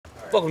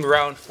Welcome to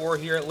round 4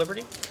 here at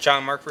Liberty.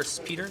 John, Mark versus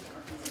Peter.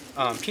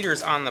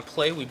 Peter's on the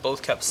play. We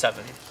both kept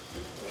 7.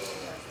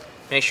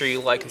 Make sure you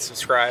like and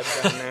subscribe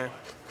down there.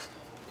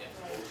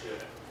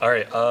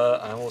 Alright,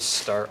 I will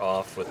start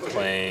off with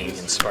playing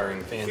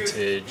Inspiring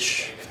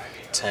Vantage,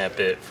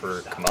 tap it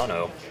for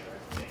Kamano.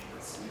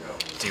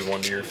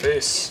 D1 to your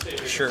face.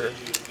 Sure.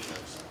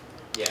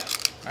 Yeah.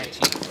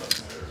 19.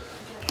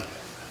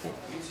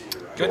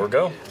 Your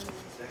go.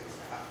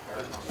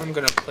 I'm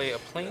going to play a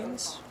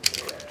Plains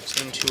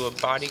into a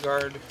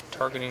Bodyguard,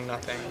 targeting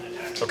nothing.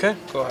 Okay.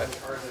 Go ahead.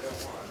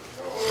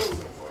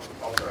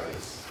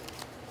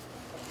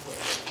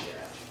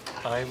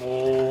 I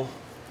will...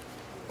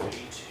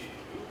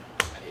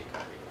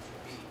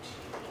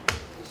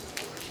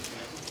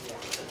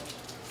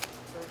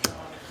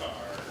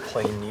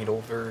 play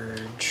Needle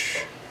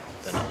Verge.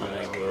 Then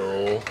I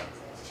will...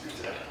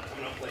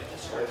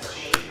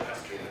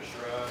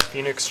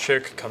 Phoenix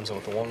Chick comes in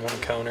with a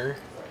 1/1 counter.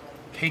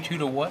 Pay 2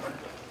 to what?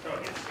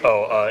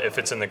 Oh, if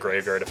it's in the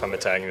graveyard, if I'm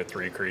attacking with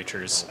 3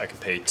 creatures, I can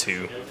pay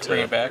 2 to...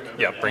 Bring it back?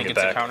 Yeah, bring it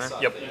back. Counter?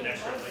 Yep.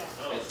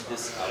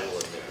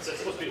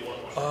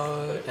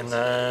 And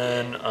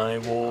then I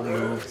will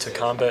move to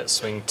combat,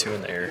 swing 2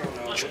 in the air.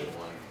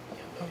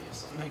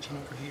 19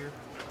 over here.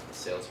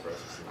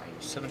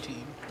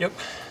 17. Yep.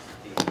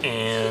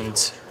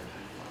 And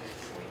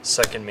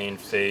second main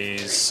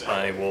phase,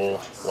 I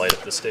will light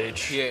up the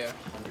stage. Yeah.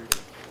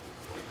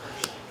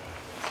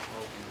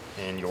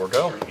 And your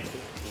go.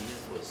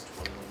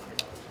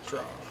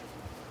 Draw.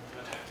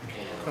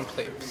 Gonna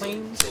play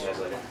Plains.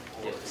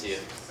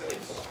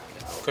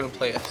 Gonna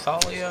play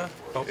Athalia.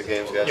 Oh. Good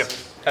games, guys. Yep.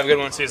 Have a good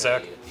one. See you,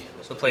 Zach.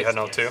 So play. You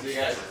heading out too?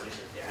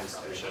 So,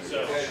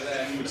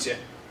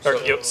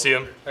 Alright, yep, see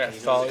him. I got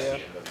Athalia.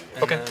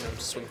 And Okay. then I'm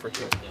swing for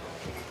 2.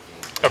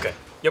 Okay.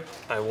 Yep,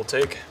 I will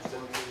take.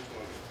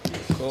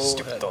 Go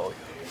Stupid ahead. Thalia.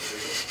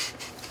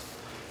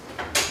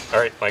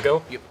 Alright, my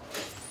go? Yep.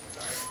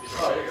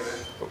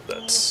 Oh,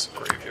 that's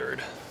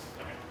graveyard.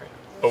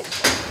 Oh,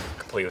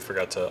 completely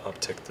forgot to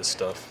uptick this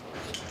stuff.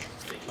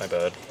 My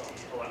bad.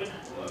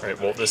 Alright,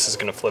 well, this is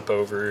going to flip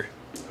over.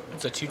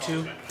 It's a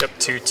 2/2. Yep,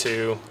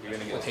 2/2.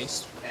 With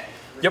haste.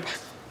 Yep.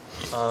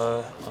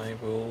 I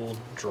will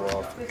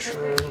draw for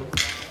turn.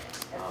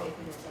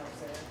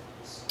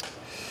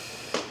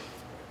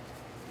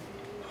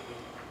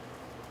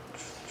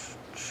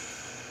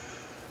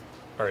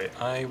 Alright,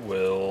 I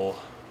will...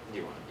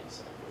 Did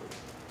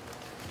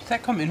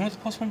that come in with a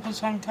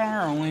 +1/+1 counter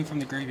or only from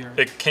the graveyard?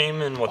 It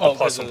came in with Oh, the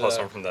 'cause +1/+1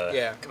 of from the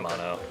yeah.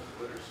 Kamano.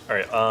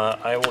 Alright,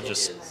 I will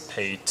just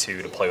pay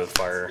 2 to play with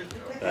fire.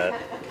 That.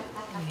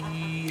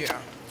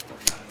 Yeah.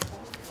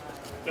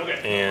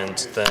 And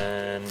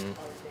then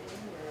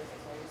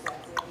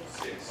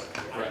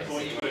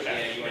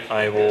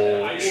I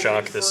will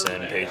shock this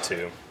in, pay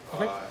 2.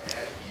 Okay.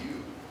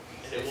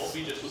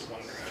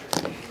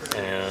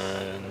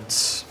 And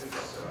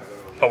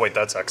oh wait,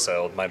 that's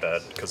exiled. My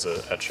bad, because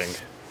of etching.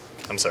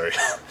 I'm sorry.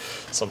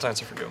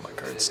 Sometimes I forget what my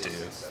cards do.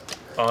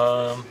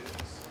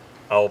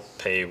 I'll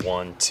pay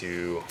 1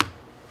 to.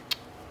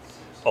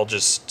 I'll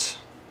just.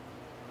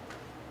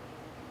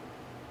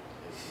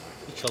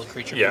 You kill the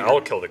creature. Yeah,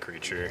 I'll kill the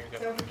creature.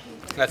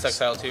 That's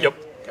exile too? Yep.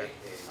 Okay.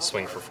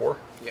 Swing for 4.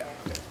 Yeah.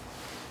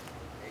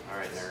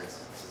 Alright, nerds.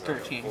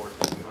 13.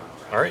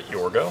 Alright,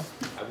 your go.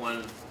 I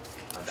won.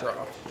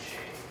 Draw.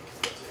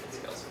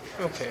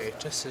 Okay,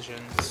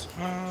 decisions.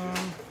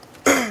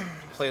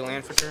 Play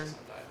land for turn.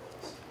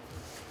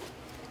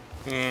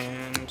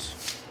 And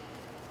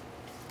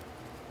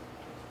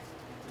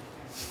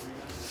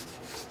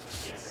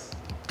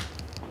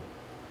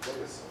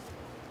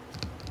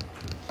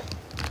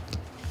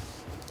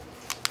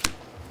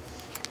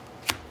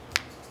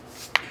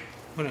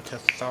I'm gonna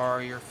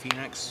Cathar your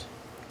Phoenix.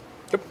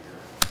 Yep.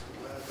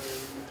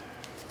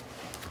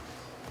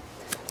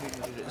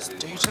 It is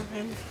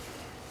daytime.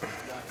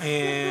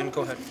 And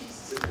go ahead.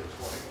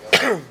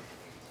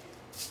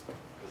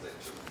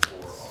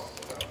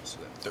 So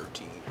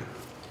 13.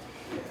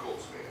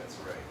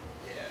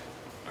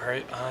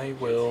 Alright, I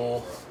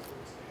will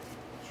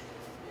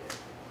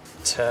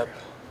tap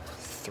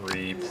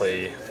 3,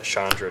 play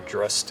Chandra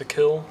Dress to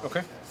kill.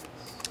 Okay.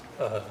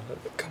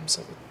 It comes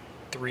in with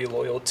 3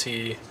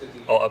 loyalty.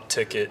 I'll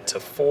uptick it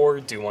to 4,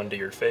 do 1 to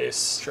your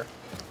face. Sure.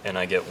 And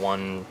I get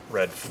 1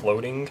 red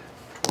floating.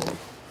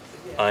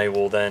 I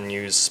will then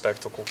use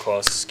Spectacle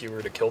Cost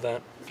Skewer to kill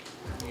that.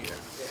 Yeah.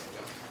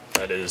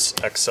 That is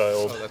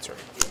exiled. Oh, that's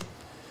right.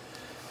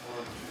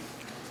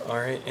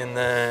 Alright, and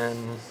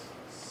then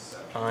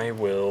I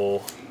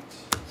will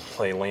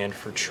play land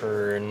for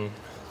turn,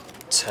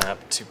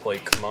 tap to play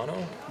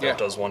Kamano. Yeah. That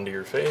does 1 to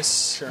your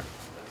face. Sure.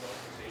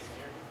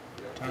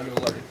 Time to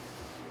 11.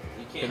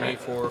 Hit me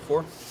for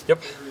 4.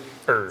 Yep.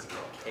 3.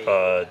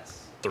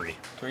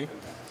 3.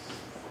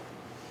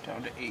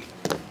 Down to 8.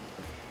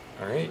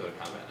 Alright.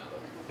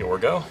 Your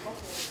go.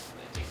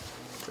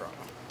 Draw.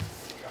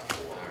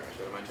 Alright,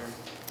 go to my turn.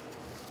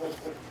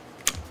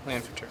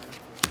 Land for turn.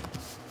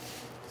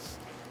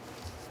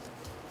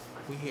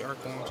 We are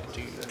going to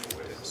do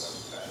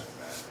this.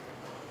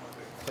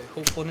 play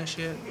Hopeful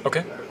Initiate. Okay.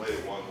 I played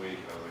it 1 week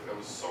and I was like, that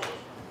was so much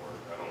work.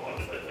 I don't want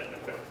to play that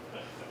anymore.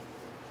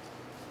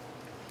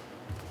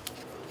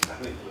 I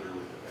think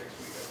literally the next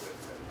week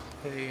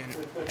I played Play an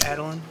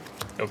Adeline.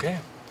 Okay.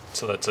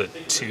 So that's a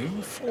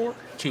 2/4?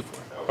 2/4.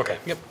 Okay.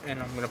 Yep,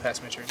 and I'm gonna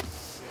pass my turn.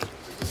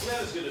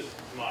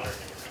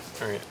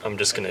 Alright, I'm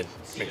just gonna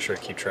make sure I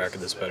keep track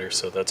of this better.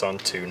 So that's on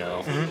 2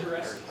 now.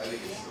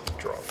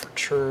 Draw for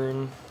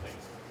turn.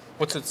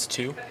 What's its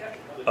 2?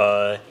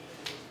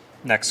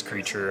 Next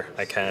creature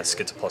I cast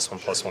gets a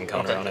 +1/+1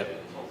 counter on it.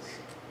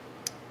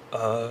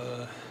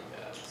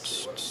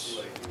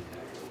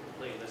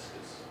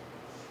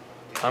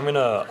 I'm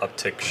gonna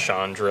uptick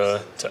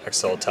Chandra to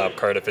exile top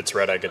card. If it's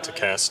red, I get to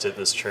cast it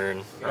this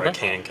turn, or I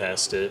can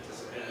cast it.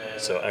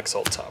 So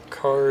exile top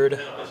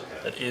card.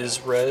 That is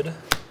red.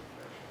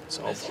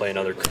 So I'll play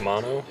another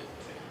Kumano.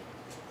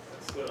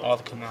 All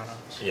the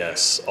Kumanos.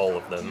 Yes, all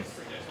of them.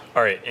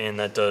 All right, and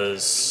that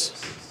does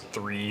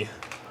 3,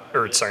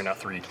 or sorry, not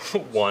 3,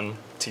 1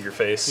 to your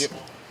face. Yep.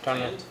 Down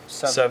to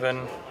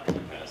 7.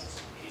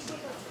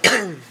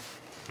 7.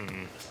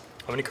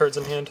 How many cards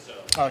in hand?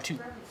 2.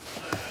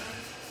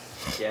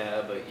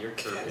 Yeah, but your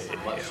curve is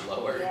much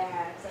lower. I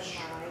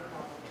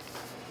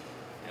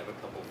have a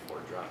couple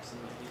 4-drops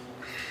in my hand.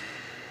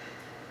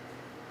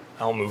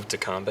 I'll move to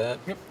combat.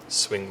 Yep.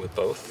 Swing with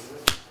both.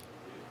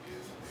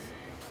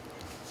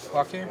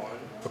 Block here.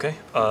 Okay.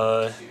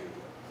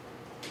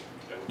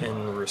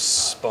 In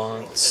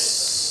response,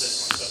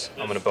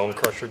 I'm gonna Bone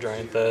Crusher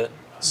Giant that.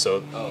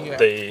 So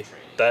Yeah.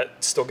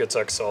 that still gets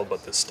exiled,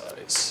 but this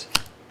dies.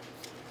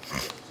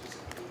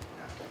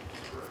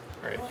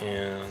 Alright,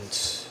 and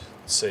let's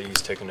say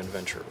he's taking an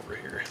adventure over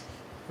here.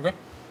 Okay.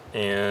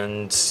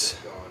 And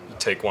you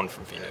take 1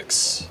 from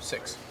Phoenix.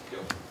 6.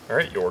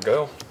 Alright, your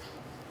go.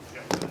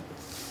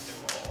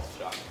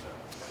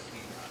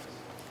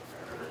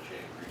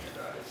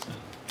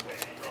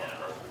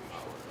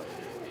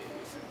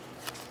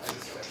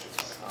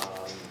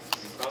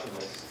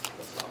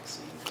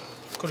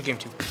 Go to game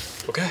 2.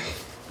 Okay.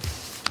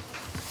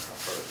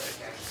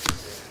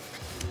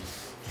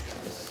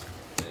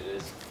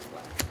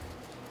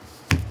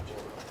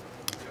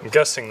 I'm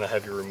guessing the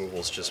heavy removal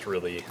is just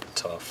really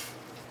tough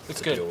It's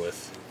to good. deal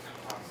with.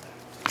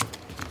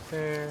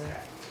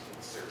 There.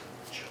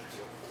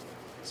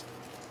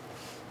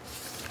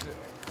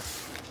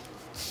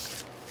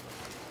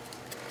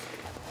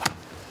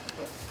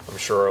 I'm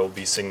sure I'll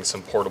be seeing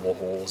some portable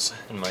holes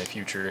in my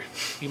future.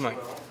 You might.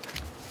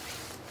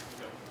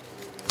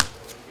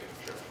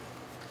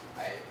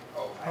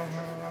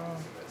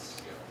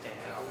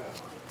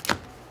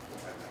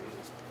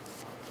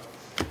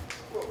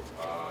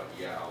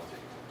 Yeah, I'll take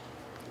it.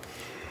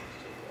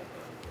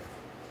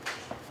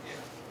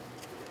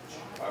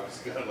 I was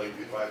gonna like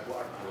if I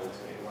blocked rolls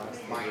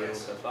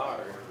Minus the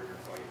bar.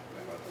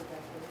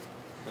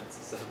 That's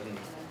a 7.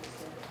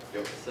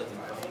 Yep. 7.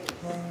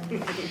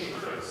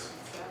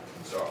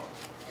 So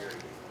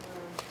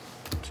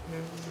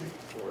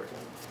 4.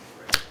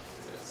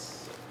 That's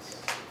 6.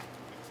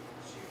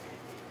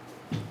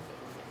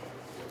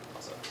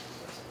 Also,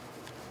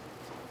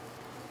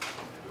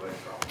 do I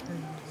draw?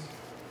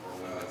 Or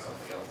will that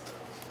something else?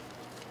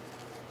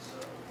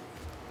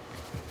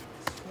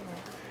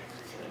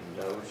 I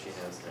know she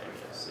has the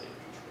MFC.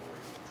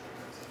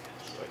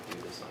 So I do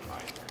this on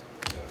my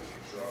turn.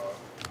 Draw.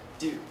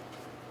 Dude.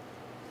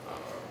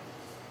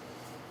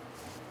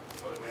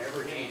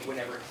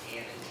 Whenever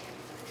Cannon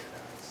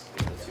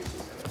The 2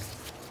 she's gonna.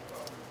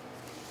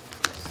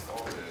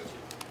 all it is,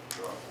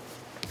 draw.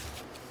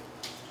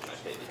 I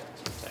pay the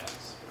extra tax.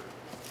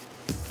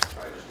 I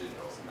just didn't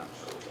know if not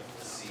so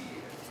see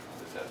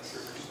the death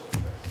trigger still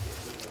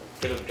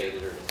effective. Could have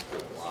baited her into a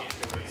block.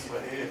 But if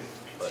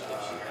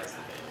she has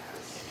the mana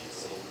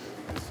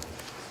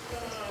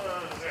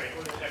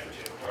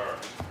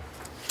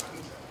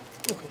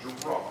for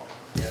Draw.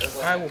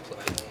 I will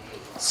play.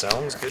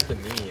 Sounds good to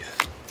me.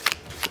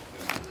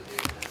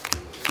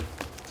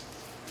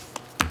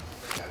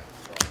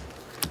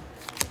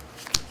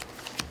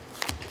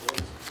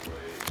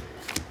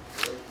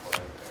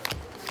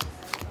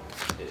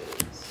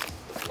 is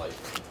the light.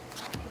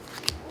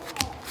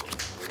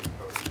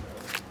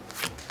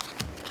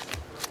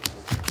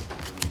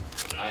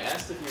 I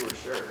asked if you were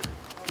sure.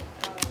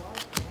 I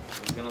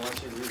was gonna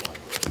let you rewind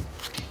it.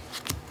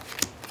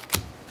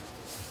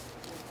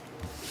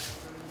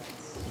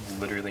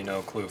 Literally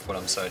no clue if what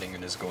I'm citing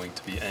is going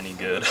to be any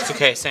good. It's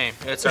okay, same.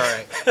 It's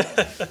alright.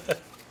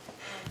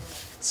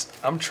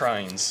 I'm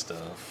trying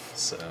stuff,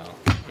 so.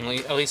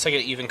 At least I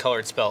get even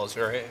colored spells,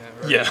 right?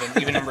 Or Yeah.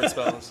 Even numbered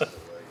spells.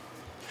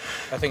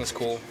 I think it's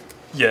cool.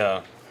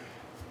 Yeah.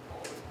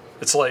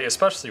 It's like,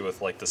 especially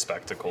with like the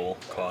spectacle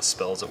cost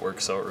spells, it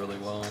works out really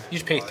well. You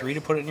just pay 3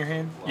 to put it in your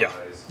hand? Yeah.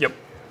 Yep.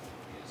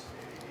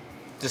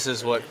 This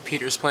is what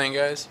Peter's playing,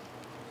 guys.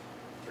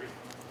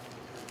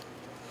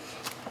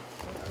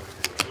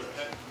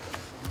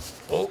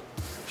 Well,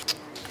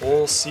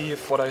 we'll see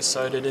if what I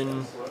cited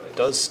in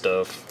does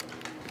stuff.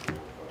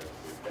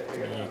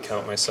 Let me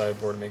count my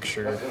sideboard, make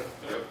sure. You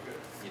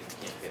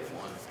can't pay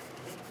 1.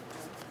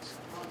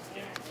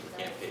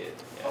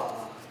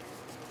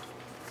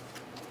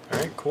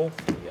 Alright, cool.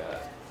 You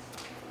got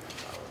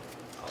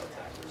I'll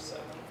attack for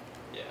 7.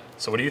 Yeah.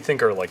 So what do you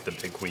think are like the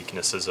big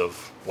weaknesses of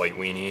White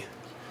Weenie?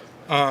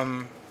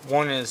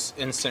 One is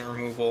instant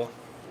removal.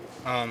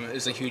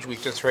 Is a huge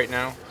weakness right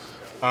now.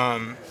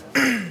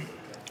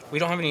 We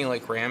don't have any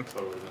like ramp,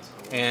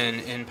 and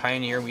in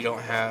Pioneer we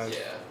don't have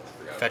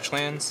fetch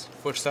lands,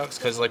 which sucks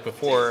because like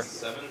before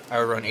I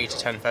would run 8 to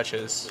 10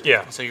 fetches.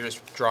 Yeah. So you're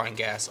just drawing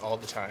gas all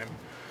the time.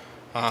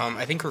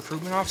 I think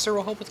Recruitment Officer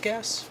will help with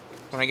gas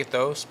when I get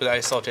those, but I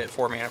still have to hit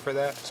 4 mana for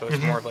that, so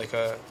it's more of like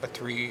a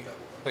 3,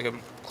 like a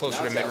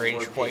closer to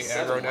mid-range white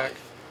aggro deck.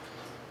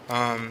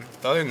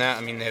 But other than that,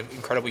 I mean, they have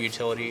incredible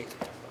utility.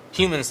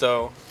 Humans,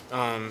 though,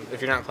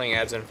 if you're not playing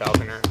Abs and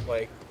Falconer,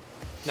 like,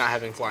 not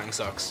having flying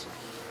sucks,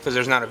 because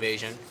there's not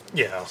evasion.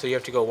 Yeah. So you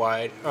have to go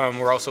wide.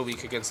 We're also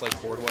weak against, like,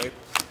 board wipe.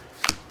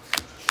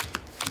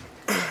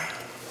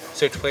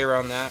 So you have to play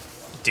around that.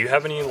 Do you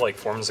have any like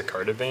forms of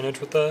card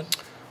advantage with that?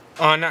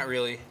 Not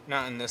really.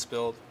 Not in this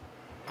build.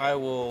 I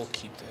will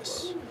keep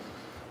this.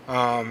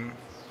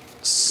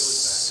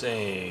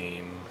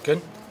 Same.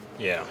 Good?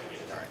 Yeah.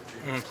 Alright.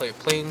 I'm going to play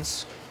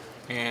Plains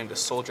and a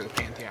Soldier of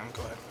the Pantheon.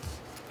 Go ahead.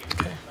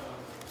 Okay.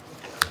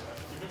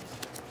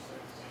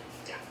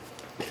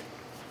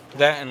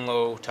 That and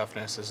low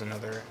toughness is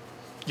another,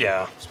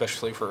 Yeah.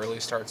 especially for early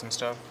starts and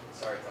stuff,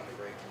 Sorry, Thunder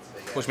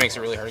Break. which makes it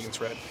really hard against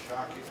red.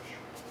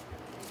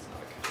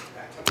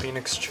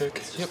 Phoenix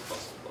chick. Yep.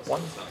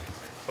 1.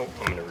 Oh,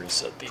 I'm gonna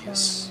reset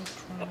these.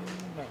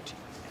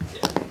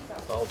 19.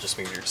 I'll just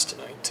move yours to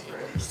 19.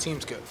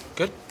 Seems good.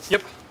 Good?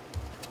 Yep.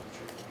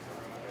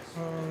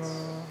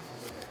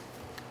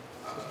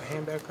 Put my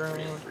hand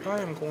background. I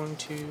am going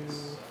to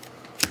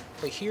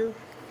play here.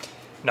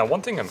 Now,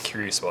 one thing I'm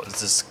curious about is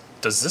this: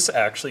 does this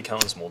actually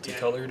count as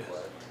multicolored?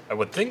 I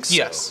would think so.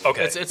 Yes.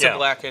 Okay. It's yeah. a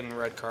black and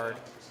red card.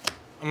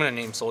 I'm going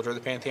to name Soldier of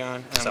the Pantheon,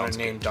 and I'm going Sounds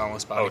to name good.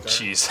 Dauntless Oh, Bodyguard.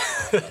 jeez.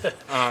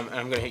 And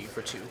I'm going to hit you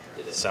for 2.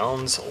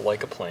 Sounds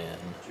like a plan.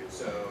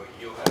 So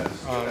you'll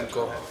have,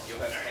 Go ahead. you'll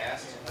have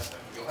cast,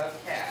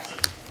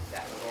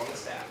 that will go on the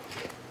staff.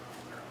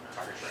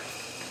 Target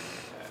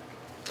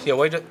train.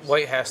 Yeah,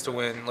 white has to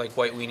win. Like,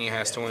 White Weenie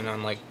has to win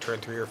on, like, turn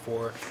 3 or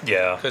 4.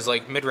 Yeah. Because,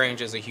 like,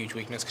 mid-range is a huge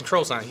weakness.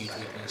 Control's not a huge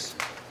weakness,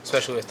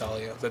 especially with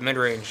Thalia. But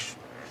mid-range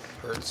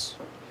hurts.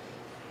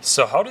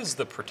 So how does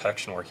the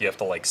protection work? You have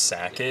to like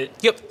sack it.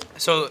 Yep.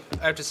 So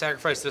I have to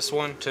sacrifice this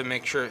one to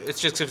make sure it's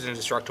just because it's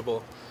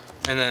indestructible,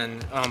 and then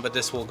but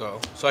this will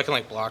go. So I can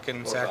like block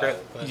and sack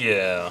it. But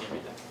Yeah.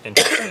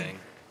 Interesting.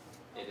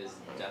 It is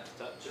Death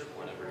Touch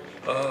whenever you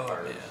Oh,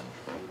 card, man.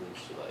 you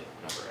lose to like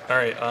number All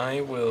right, I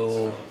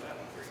will.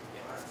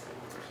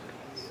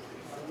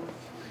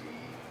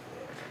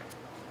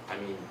 I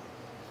mean,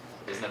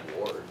 isn't that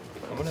ward?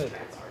 I'm gonna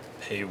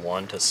pay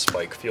 1 to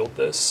spike field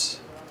this,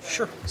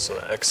 Sure. so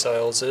it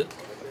exiles it,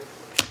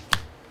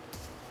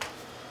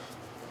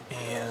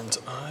 and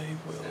I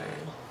will.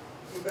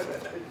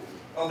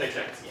 Oh, they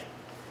checked, yeah.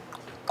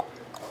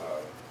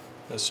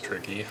 That's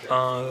tricky.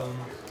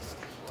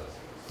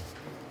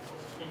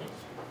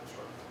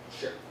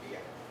 Sure, yeah.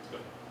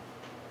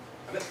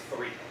 I'm at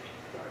 3.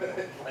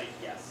 Like,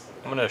 yes.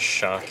 I'm gonna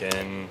shock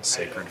in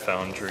Sacred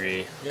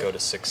Foundry, go to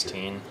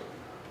 16.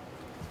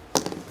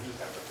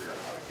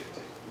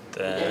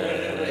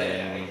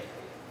 Then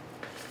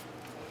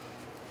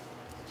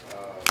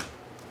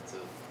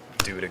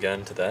do it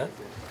again to that.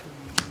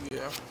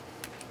 Yeah.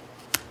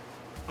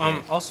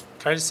 Also,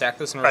 can I just sack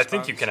this in I response?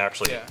 think you can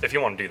actually, Yeah. if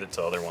you want to do that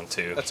to the other one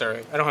too. That's all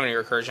right. I don't have any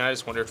recursion. I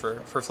just wondered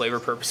for flavor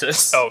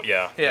purposes. Oh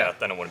yeah, Yeah. yeah.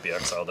 Then it wouldn't be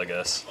exiled, I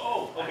guess.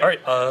 Oh, okay.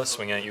 All right,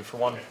 swing at you for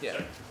 1.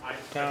 Yeah.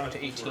 Down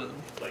to 18.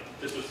 Like,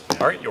 this was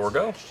All right, your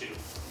go. 2.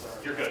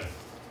 You're good.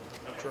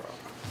 Draw.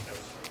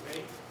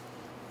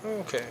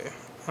 Okay.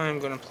 I'm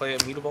gonna play a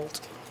Mutavault.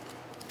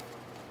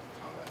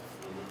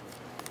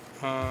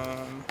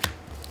 Gonna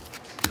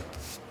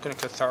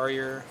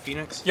Catharia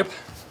Phoenix. Yep,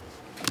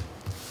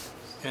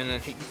 And then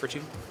hit you for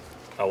 2.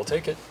 I will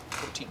take it.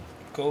 14.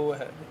 Go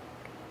ahead.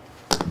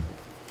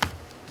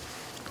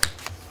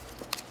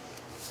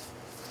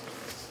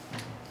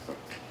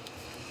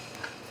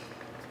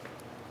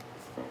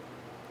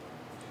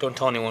 Don't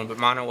tell anyone, but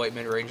mono white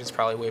mid range is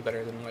probably way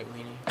better than white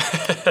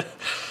weenie.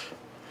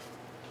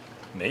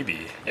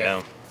 Maybe,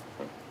 yeah.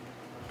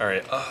 All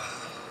right.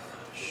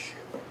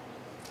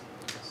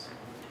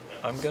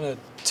 I'm gonna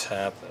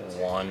tap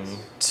 1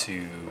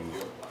 to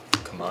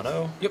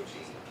Kamado. Yep.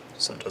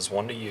 So it does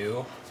 1 to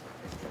you.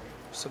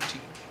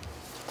 17.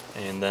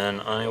 And then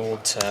I will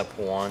tap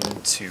 1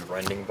 to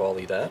Rending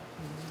Volley that.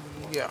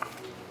 Yeah.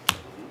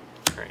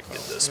 Alright, get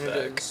this And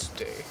it back. is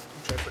stay,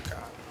 which I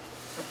forgot.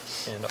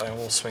 And I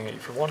will swing at you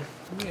for 1.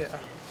 Yeah.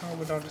 I'll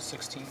go down to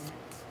 16.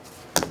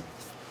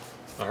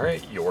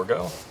 Alright, your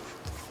go.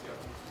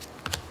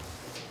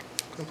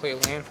 Gonna play a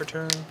land for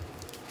turn.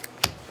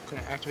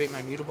 Gonna activate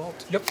my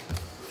Mutavault. Yep.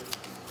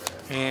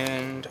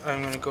 And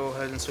I'm gonna go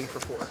ahead and swing for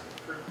 4.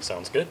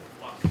 Sounds good.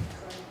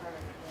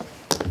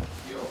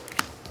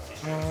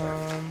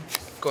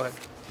 Go ahead.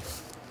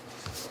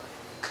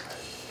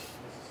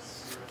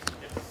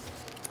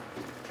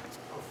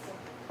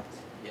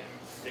 Yeah.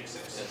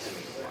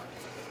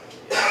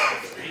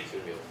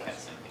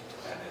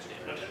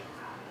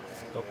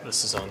 Oh,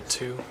 this is on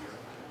 2.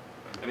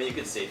 I mean, you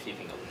could say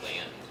keeping a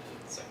land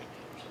in the second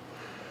game.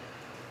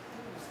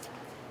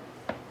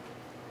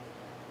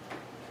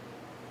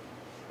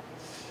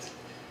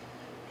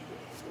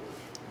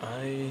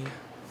 I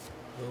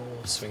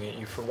will swing at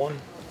you for 1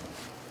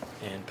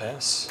 and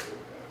pass.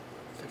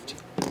 15.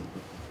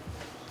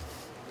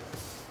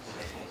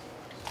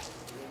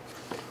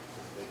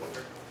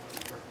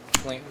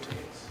 Land.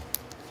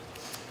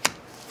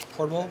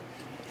 Portable.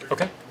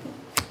 Okay.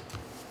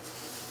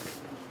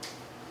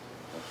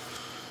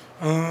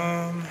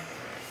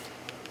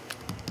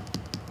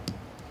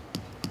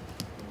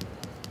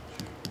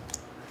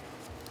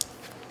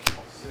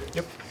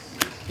 Yep.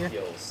 Here.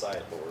 Kill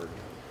sideboard.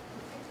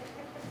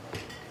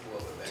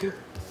 2,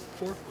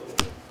 4.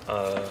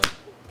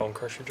 Bone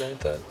Crusher Giant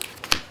that.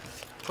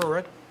 For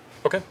red.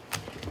 Okay.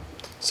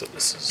 So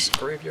this is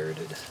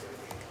graveyarded.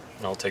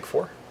 And I'll take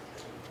 4.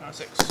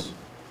 6.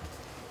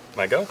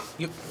 My go?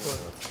 Yep.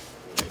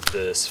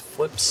 This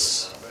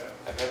flips.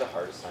 I've had the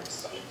hardest time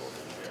sideboarding.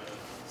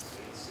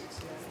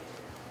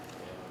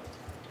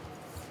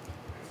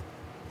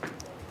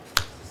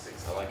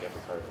 I like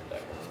every card in the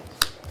deck.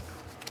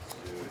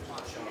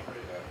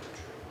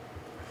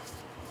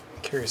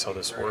 Curious how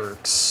this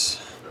works,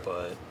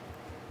 but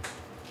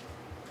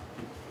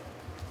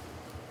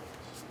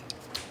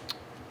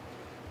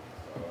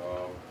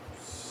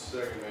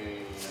Second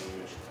main.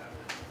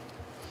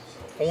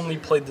 only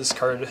played this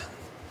card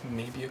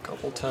maybe a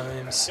couple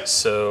times.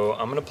 So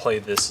I'm gonna play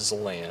this as a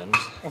land.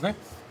 Okay.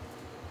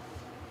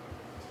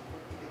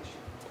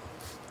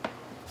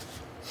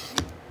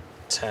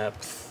 Tap.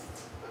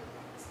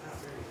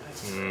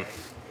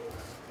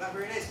 Not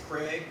very nice,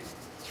 Craig.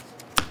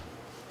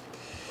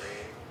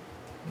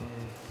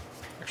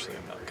 Actually,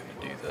 I'm not gonna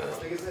do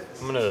that.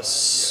 I'm gonna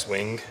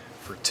swing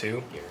for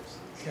 2.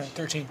 Yeah,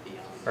 13.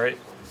 All right.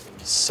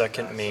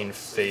 Second main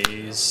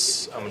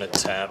phase. I'm gonna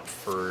tap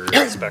for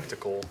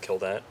Spectacle. Kill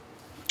that.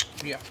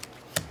 Yeah.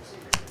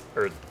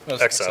 Or That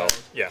was exile.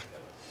 exiled. Yeah.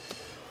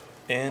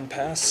 And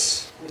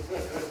pass.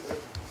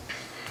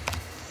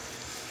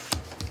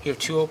 You have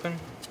 2 open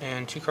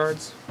and 2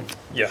 cards.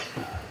 Yeah.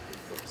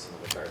 Some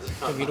of the cards.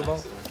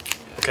 Immutable.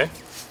 Okay.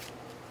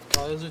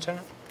 Dahlia's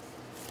Lieutenant.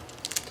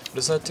 What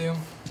does that do?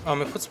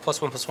 It puts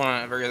 +1/+1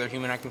 on every other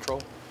human I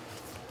control.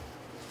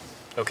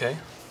 Okay.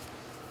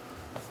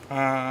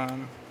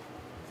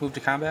 Move to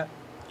combat.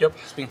 Yep.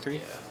 Swing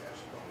 3.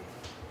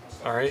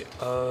 All right.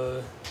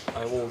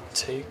 I will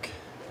take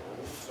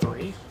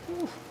 3.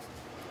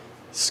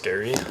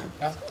 Scary.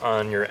 Yeah.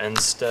 On your end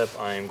step,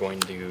 I am going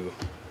to do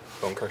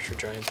Bone Crusher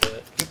Giant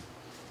that.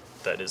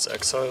 That is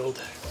exiled.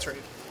 That's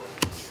right.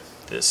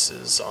 This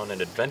is on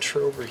an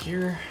adventure over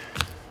here.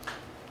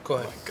 Go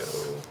ahead. Go.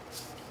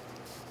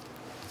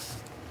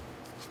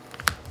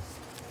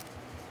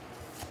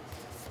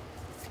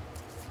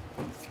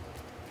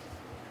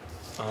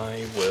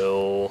 I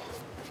will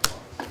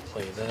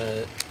play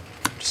that.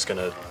 Just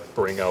gonna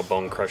bring out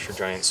Bone Crusher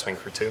Giant, swing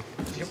for 2.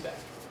 Yep.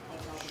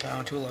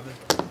 Down to 11.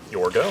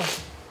 Your go.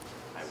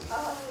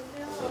 Oh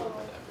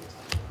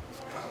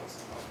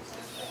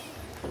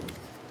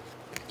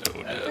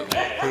no.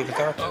 Play the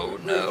guitar. Oh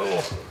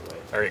no.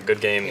 Alright,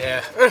 good game.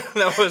 Yeah,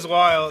 that was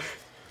wild.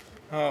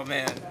 Oh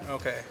man.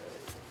 Okay.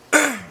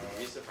 I'd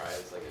be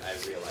surprised. Like, I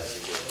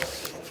realized you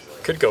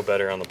did. Could go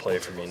better on the play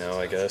for me now,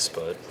 I guess,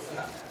 but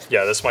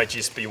yeah, this might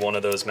just be one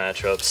of those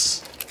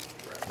matchups.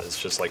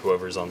 It's just like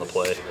whoever's on the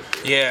play.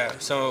 Yeah.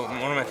 So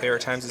one of my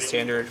favorite times in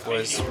Standard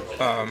was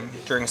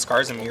during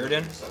Scars and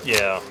Mirrodin.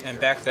 Yeah. And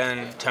back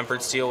then,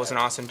 Tempered Steel was an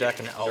awesome deck,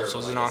 and Elves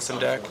was an awesome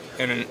deck.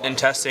 And in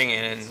testing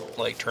and in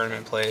like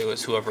tournament play, it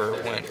was whoever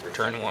went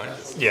turn 1.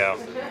 Yeah.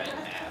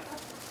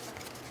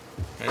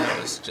 And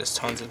it was just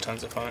tons and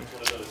tons of fun.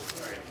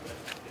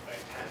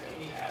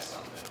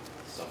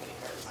 So many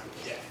cards in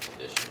this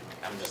edition.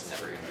 I'm just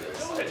never gonna be able to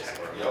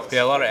sideboard.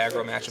 Yeah, a lot of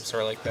aggro matchups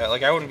are like that.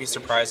 Like, I wouldn't be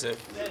surprised if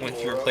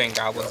you were playing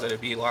Goblins, that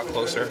it'd be a lot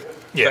closer.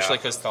 Yeah. Especially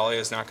because Thalia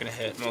is not going to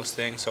hit most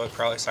things, so I'd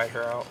probably side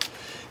her out.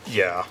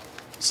 Yeah.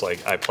 It's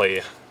like I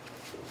play.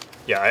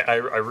 Yeah, I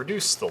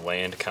reduced the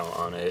land count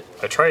on it.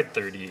 I tried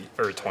 30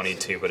 or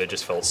 22, but it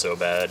just felt so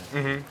bad.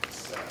 Mm-hmm.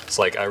 It's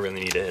like I really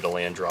need to hit a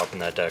land drop in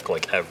that deck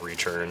like every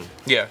turn.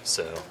 Yeah.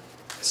 So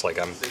it's like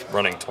I'm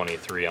running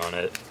 23 on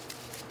it.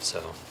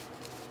 So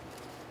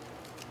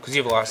Because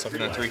you have a lot of stuff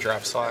in the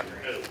 3-drop slot.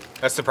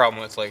 That's the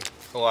problem with like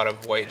a lot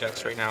of white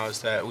decks right now,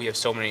 is that we have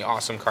so many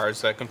awesome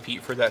cards that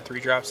compete for that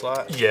 3-drop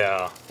slot.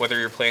 yeah, Whether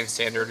you're playing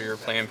Standard or you're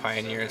playing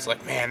Pioneer, it's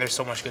like, man, there's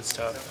so much good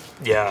stuff.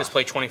 yeah. Just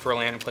play 20 for a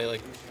land and play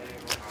like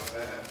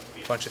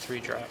a bunch of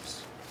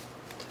 3-drops.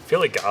 I feel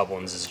like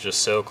Goblins is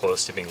just so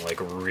close to being like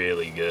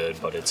really good,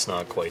 but it's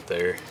not quite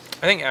there.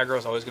 I think aggro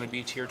is always going to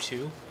be tier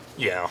 2.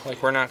 Yeah.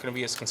 Like, we're not going to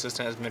be as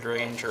consistent as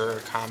mid-range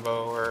or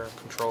combo or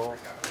control.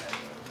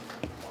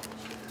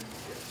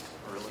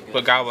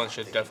 But Goblins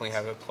should definitely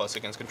have a plus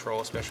against control,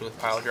 especially with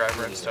pile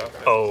driver and stuff.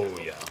 Oh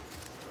yeah.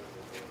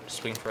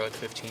 Swing for like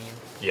 15.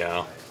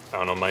 Yeah. I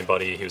don't know. My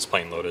buddy, he was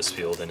playing Lotus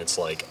Field, and it's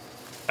like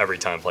every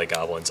time I play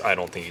goblins, I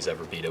don't think he's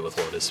ever beat it with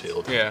Lotus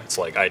Field. Yeah. It's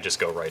like I just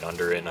go right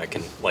under it and I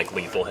can like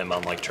lethal him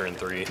on like turn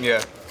 3.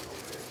 Yeah.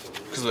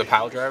 Because of the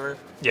pile driver?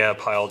 Yeah,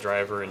 pile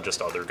driver and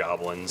just other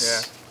goblins.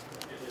 Yeah.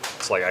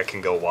 It's like I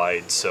can go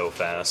wide so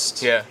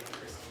fast. Yeah.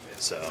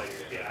 So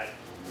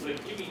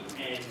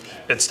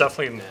it's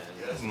definitely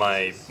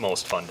my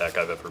most fun deck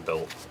I've ever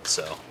built.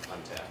 So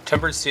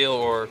Tempered Steel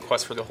or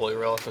Quest for the Holy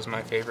Relic was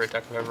my favorite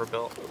deck I've ever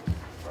built.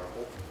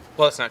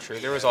 Well, that's not true.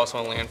 There was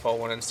also a Landfall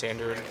one in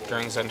Standard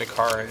during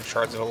Zendikar and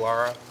Shards of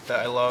Alara that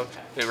I loved.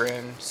 It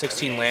ran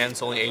 16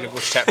 lands, only 8 of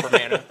which tap for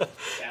mana.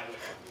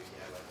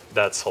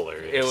 That's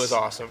hilarious. It was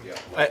awesome.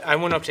 I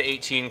went up to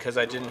 18 because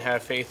I didn't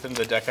have faith in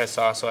the deck I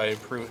saw, so I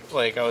improved.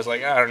 Like, I was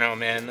like, I don't know,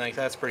 man. Like,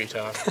 that's pretty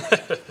tough.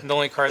 The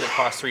only card that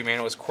cost 3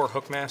 mana was Core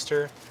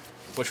Hookmaster,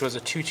 which was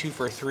a 2/2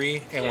 for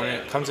 3, and when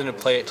it comes into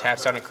play, it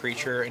taps down a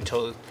creature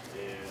until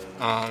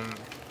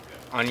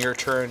on your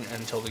turn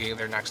until the beginning of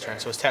their next turn.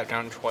 So it's tapped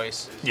down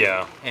twice.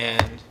 Yeah.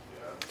 And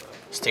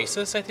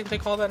Stasis, I think they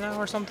call that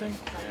now or something.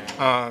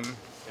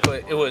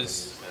 But it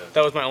was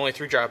that was my only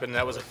 3-drop, and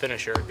that was a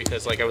finisher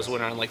because like I was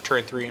winning on like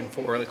turn 3 and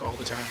 4 like all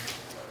the time.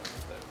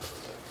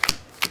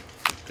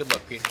 Good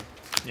luck, Peter.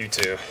 You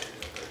too.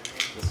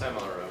 This time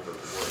I'll remember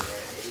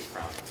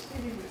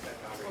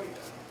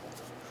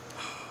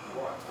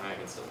I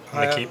can still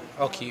I'm gonna keep.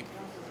 I'll keep.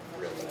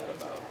 real bad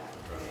about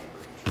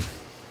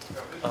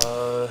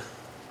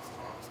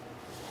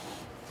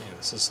Yeah,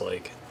 this is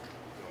like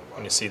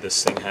when you see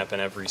this thing happen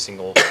every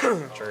single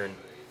turn.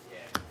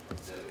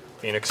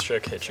 Phoenix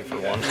Chick hit you for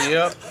 1.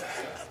 Yep.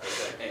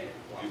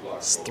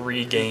 It's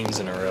 3 games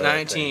in a row.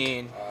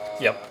 19.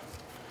 Yep.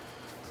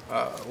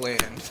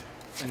 Land.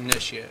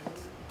 Initiate.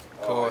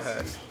 Go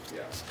ahead.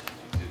 Yeah,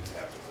 you didn't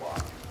have to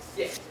block.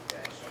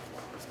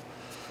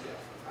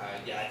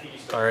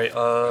 All right.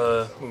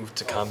 Move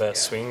to combat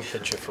swing.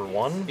 Hit you for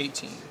 1.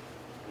 18.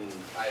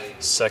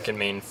 Second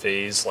main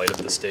phase. Light up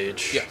the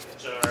stage. Yeah.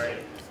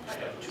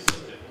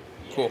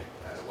 Cool.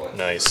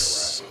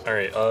 Nice. All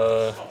right.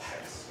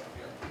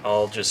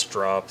 I'll just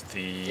drop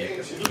the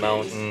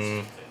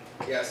mountain.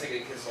 Yeah, I was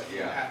thinking because like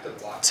you have to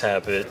block.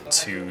 Tap it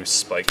to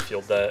spike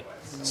field that.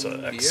 So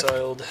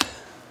exiled.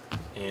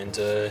 And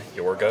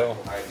your go.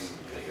 I didn't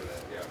think of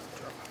that,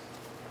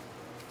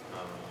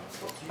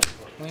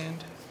 yeah.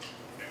 Land.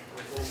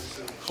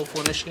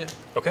 Hopeful Initiate.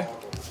 Okay.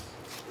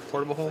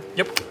 Portable Hole.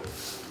 Yep.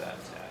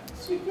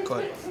 Go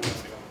ahead.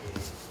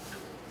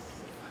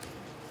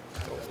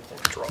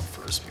 Draw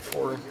first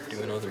before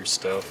doing other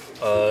stuff.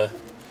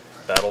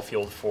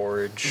 Battlefield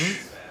Forge.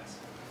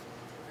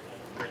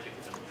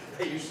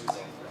 I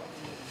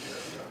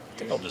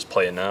think I'll just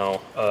play it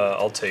now.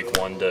 I'll take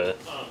 1 to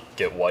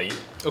get white.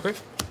 Okay.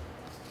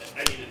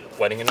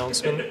 Wedding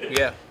announcement.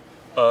 Yeah.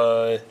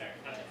 2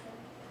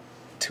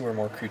 or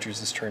more creatures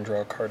this turn draw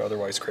a card,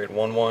 otherwise create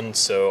 1/1.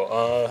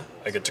 So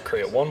I get to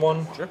create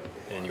 1/1. Sure.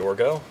 And your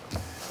go.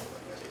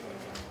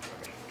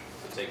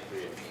 take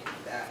 3 of me.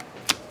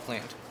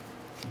 Land.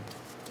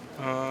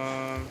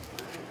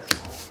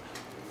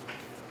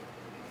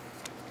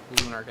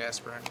 Lunar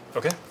Gasperin.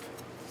 Okay.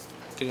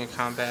 Getting a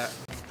combat.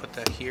 Put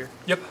that here.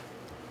 Yep.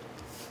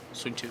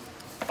 Swing 2.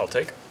 I'll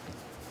take.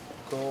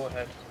 Go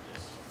ahead.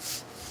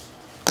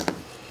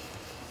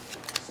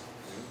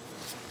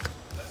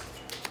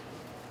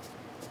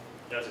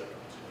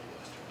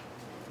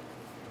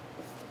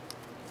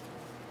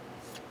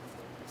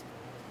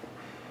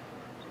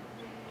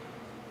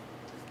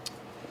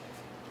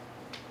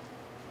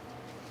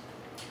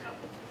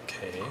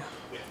 Okay.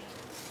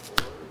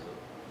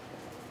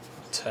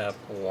 Tap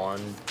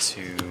 1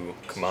 to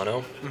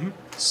Kumano.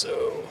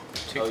 So,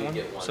 Take Oh, you 1.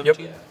 get 1.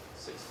 17. Yeah,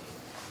 16.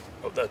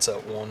 oh, that's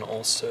at 1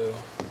 also.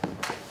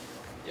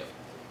 Yep.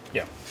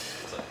 Yeah.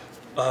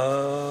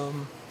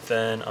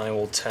 Then I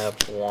will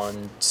tap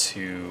 1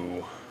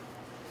 to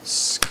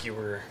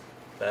skewer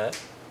that.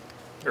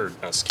 Or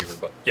not skewer,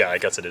 but yeah, I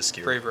guess it is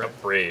skewer. Brave,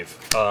 right? Brave.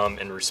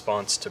 In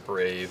response to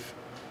Brave,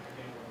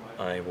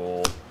 I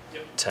will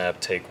tap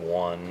take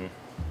 1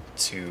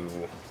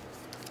 to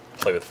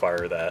play with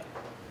fire that.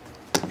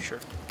 Sure.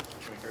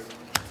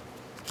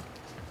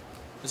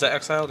 Is that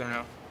exiled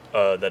or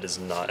no? That is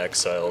not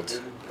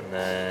exiled. And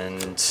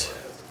then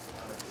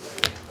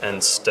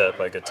end step,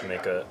 I get to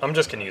make a. I'm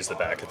just gonna use the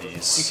back of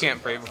these. You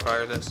can't Brave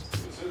Fire this.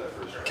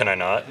 Can I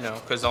not? No,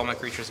 because all my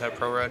creatures have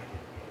pro red.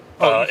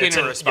 Oh, you it's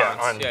can't in- response.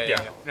 yeah, on- yeah.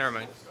 yeah. Never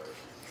mind.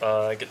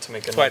 I get to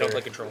make That's another. why I don't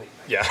play control.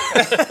 Yeah.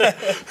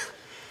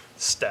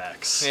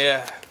 Stacks.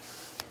 Yeah.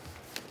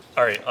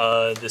 All right.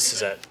 This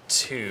is at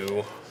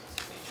 2,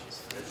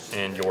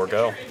 and your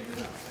go.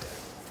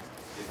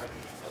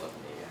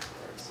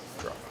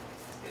 Draw.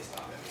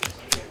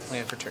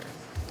 Land for turn.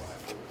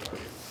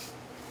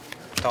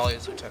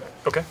 Dahlia's Lieutenant.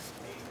 Okay.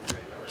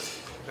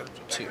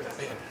 2.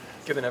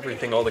 Giving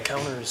everything all the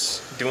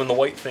counters, doing the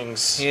white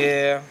things.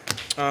 Yeah.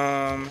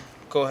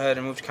 Go ahead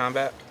and move to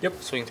combat.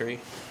 Yep. Swing 3.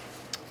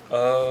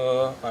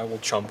 I will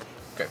chump.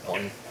 Okay.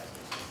 1.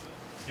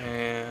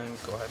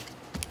 And go ahead.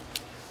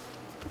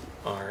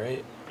 All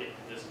right.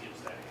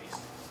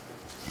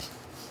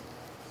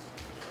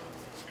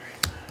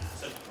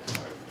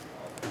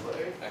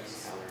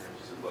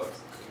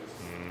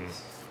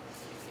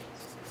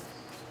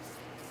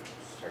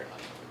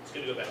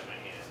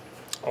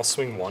 I'll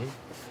swing 1.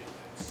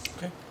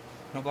 Okay.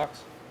 No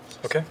blocks.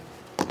 Okay.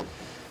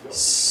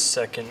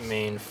 Second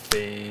main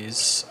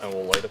phase, I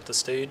will light up the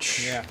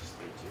stage. Yeah.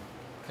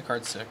 The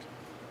card's sick.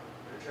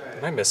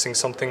 Am I missing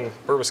something?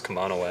 Where was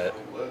Kamano at?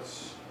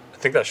 I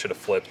think that should have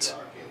flipped.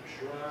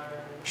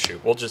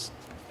 Shoot, we'll just...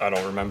 I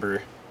don't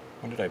remember.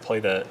 When did I play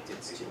that?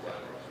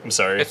 I'm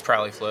sorry. It's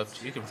probably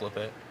flipped. You can flip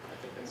it.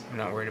 I'm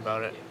not worried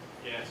about it.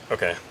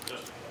 Okay.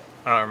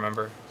 I don't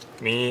remember.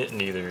 Me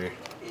neither.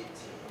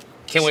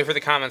 Can't wait for the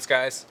comments,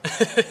 guys.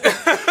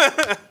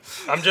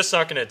 I'm just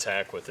not going to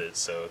attack with it,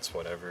 so it's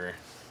whatever.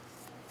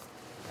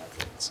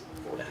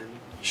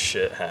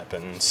 Shit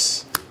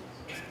happens.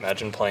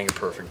 Imagine playing a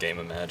perfect game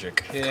of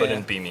Magic. Yeah.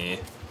 Couldn't be me.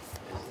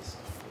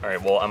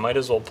 Alright, well, I might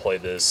as well play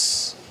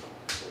this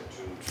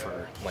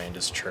for land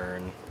his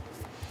turn.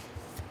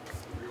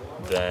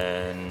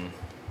 Then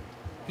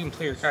You can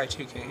play your guy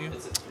too, can't you?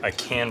 I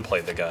can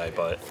play the guy,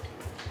 but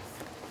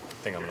I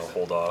think I'm going to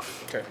hold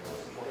off. Okay.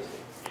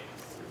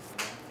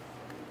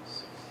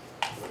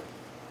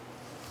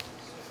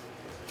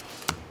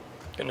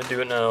 Gonna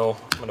do it now.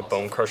 I'm gonna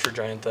Bone Crusher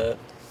Giant that.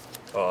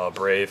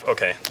 Brave.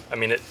 Okay. I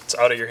mean, it's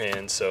out of your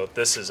hand, so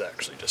this is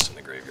actually just in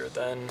the graveyard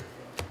then.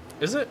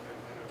 Is it?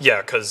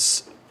 Yeah,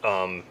 because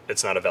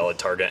it's not a valid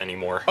target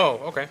anymore. Oh,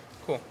 okay.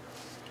 Cool.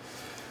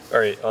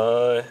 Alright,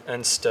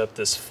 end step,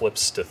 this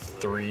flips to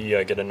 3.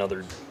 I get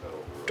another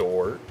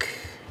Dork.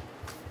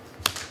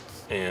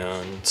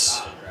 And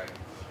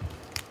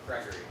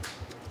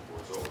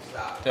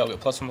They'll get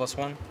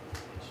 +1/+1.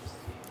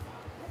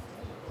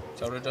 Is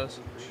that what it does?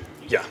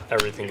 yeah,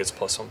 everything gets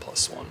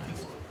 +1/+1.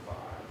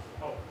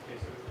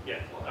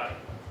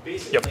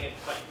 Yep.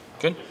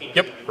 Good?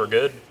 Yep, we're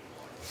good.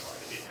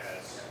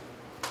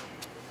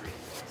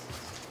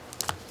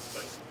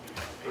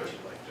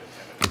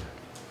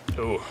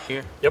 Ooh.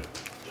 Here? Yep.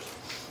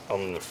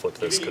 I'm gonna flip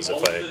this because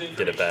if I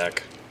get it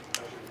back.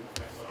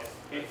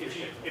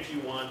 If you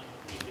want,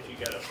 if you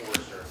get a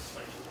force or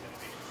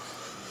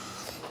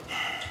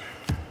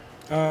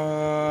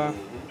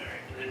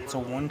It's a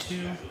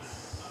 1/2.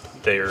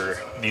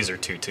 These are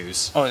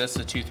 2/2s. Oh, that's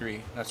the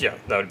 2/3. That's Yeah,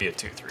 right. that would be a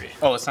 2/3.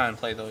 Oh, it's not in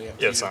play though yet.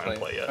 Yeah, it's not in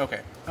play yet.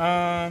 Okay.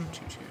 2/2s.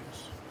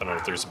 I don't know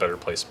if there's a better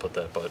place to put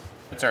that, but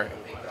It's alright.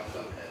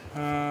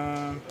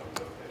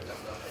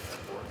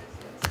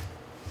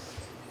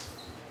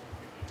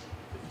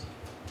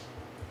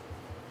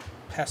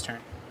 Pass turn.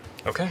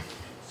 okay.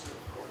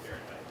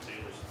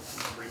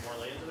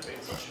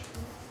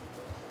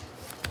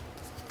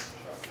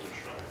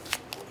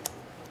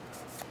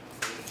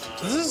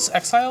 Is this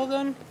exile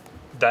then?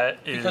 That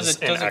is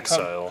in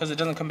exile. Because it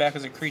doesn't come back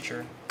as a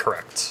creature.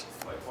 Correct.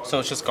 So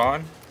it's just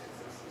gone?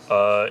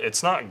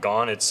 It's not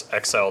gone, it's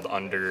exiled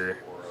under...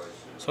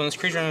 So when this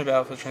creature in the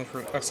battlefield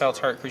transfer exile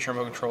target creature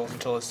under control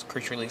until this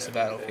creature leaves the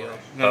battlefield.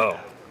 Oh.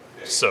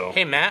 So...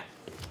 Hey Matt,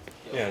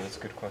 Yeah, that's a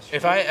good question.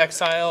 if I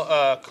exile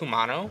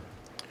Kumano,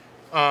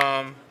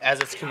 as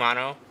it's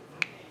Kumano,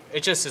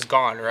 it just is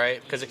gone,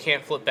 right? Because it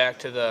can't flip back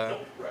to the...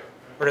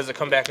 Or does it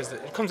come back as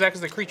the... It comes back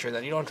as the creature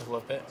then, you don't have to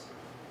flip it.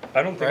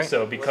 I don't think Right?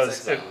 so,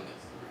 because...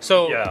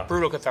 So, Yeah.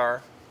 Brutal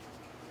Cathar.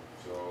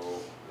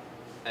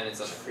 And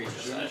it's on the creature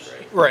side,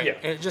 right? Right. Yeah.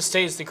 And it just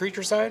stays the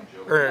creature side?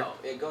 Or... No,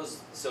 it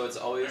goes. So it's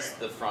always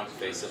the front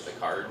face of the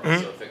card.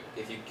 Mhm. So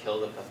if you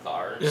kill the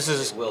Cathar, This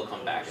is- it will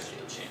come back as the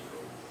enchantment.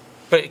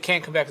 But it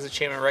can't come back as a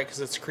enchantment, right?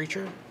 Because it's a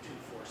creature?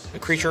 The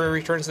creature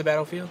returns to the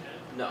battlefield?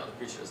 No, the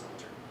creature doesn't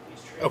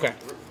return. Okay.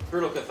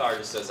 Brutal Cathar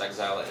just says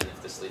exile it, and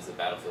if this leaves the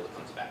battlefield, it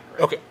comes back.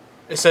 Right? Okay.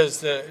 It says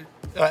the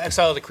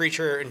exile the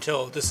creature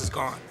until this is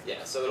gone.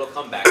 Yeah, so it'll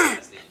come back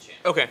as the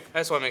enchantment. Okay. I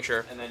just want to make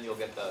sure. And then you'll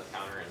get the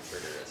counter and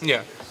trigger as the Yeah.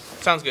 creature.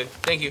 Sounds good.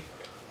 Thank you.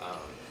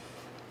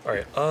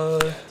 Alright,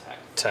 Attack.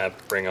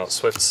 tap, bring out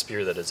Swift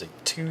Spear, that is a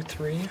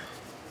 2/3.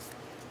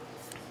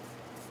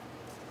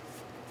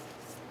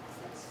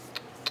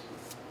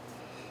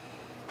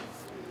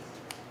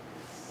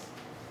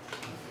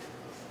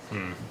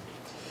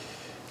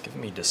 Give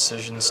me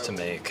decisions to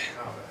make.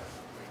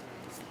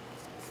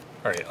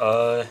 Alright,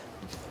 I'm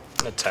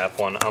gonna tap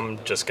one.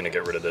 I'm just gonna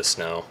get rid of this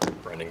now.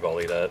 Branding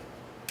volley that.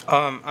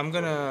 I'm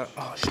gonna...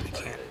 Oh, shit, I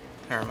can't.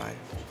 Never mind.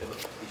 You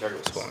target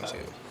It's with going spell.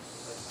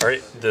 to.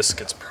 Alright, this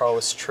gets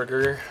prowess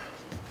trigger.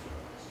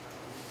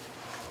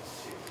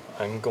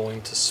 I'm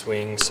going to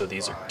swing, so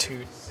these are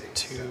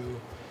 2/2,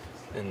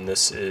 and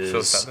this is...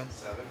 So 7?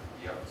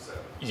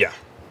 Yeah,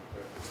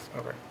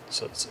 Okay.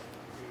 so it's...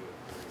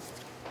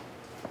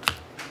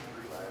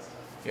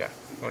 Yeah.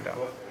 Going down.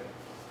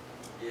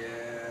 Yeah,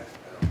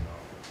 I don't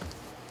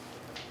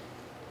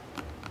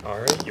know.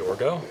 Alright, your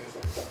go.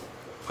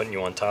 Putting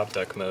you on top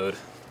deck mode.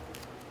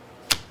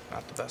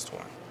 Not the best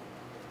one.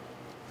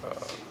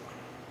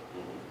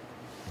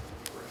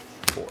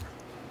 4.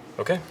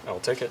 Okay, I'll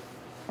take it.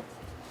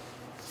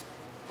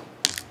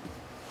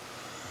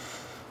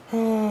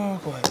 Oh,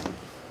 go ahead.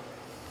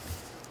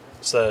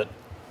 Is that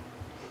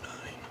 9?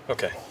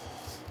 Okay.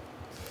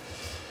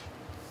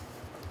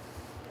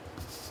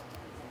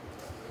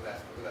 Look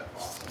at that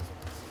awesome.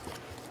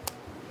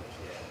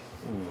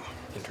 Ooh,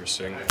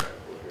 interesting.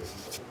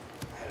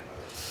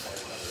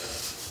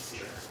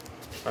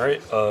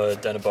 Alright,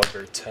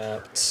 Denabugger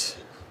tapped.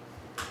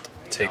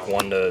 Take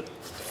 1 to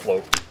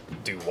float,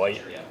 do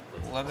white.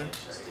 11.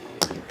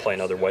 Play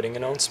another wedding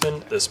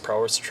announcement. This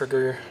prowess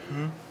trigger.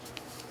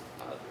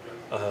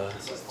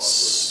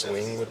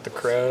 Swing with the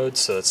crowd,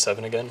 so that's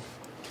 7 again.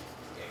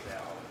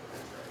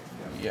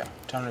 Yeah.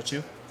 Down to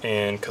 2.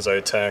 And because I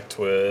attacked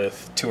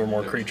with 2 or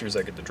more creatures,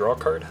 I get to draw a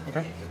card.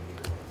 Okay.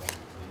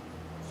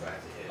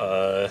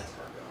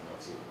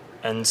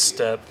 End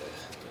step.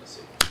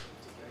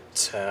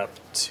 Tap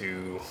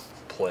to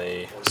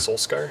play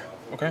Soulscar.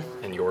 Okay.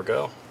 And your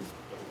go.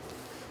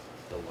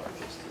 The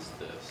largest is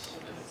this,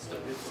 and it's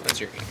the That's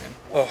your game, man.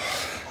 Oh,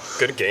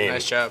 good game.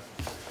 Nice job.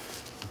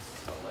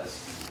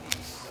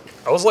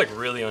 I was like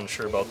really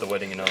unsure about the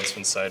wedding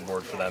announcement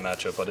sideboard for that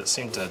matchup, but it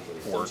seemed to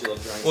work.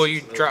 Well,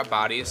 you drop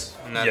bodies,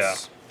 and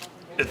that's,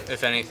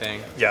 if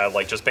anything. Yeah,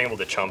 like just being able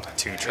to chump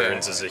 2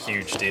 turns is a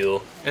huge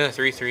deal. In a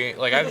 3/3,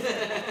 like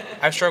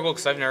I've struggled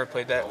because I've never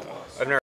played that. I've never